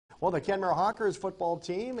Well, the Kenmare Honkers football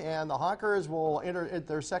team and the Honkers will enter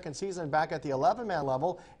their second season back at the 11-man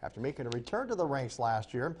level after making a return to the ranks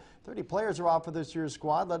last year. 30 players are out for this year's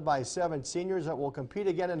squad, led by 7 seniors that will compete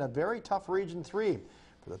again in a very tough Region 3.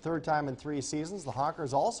 For the third time in 3 seasons, the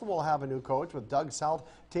Honkers also will have a new coach, with Doug South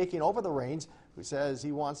taking over the reins, who says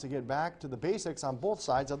he wants to get back to the basics on both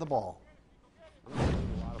sides of the ball.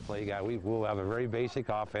 Play guy. We will have a very basic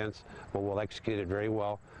offense, but we'll execute it very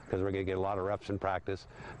well because we're going to get a lot of reps in practice.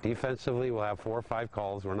 Defensively, we'll have 4 or 5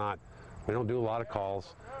 calls. We don't do a lot of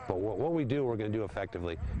calls, but what we do, we're going to do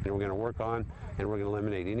effectively, and we're going to work on, and we're going to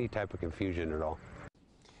eliminate any type of confusion at all.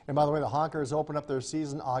 And by the way, the Honkers open up their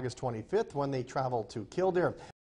season August 25th when they travel to Killdeer.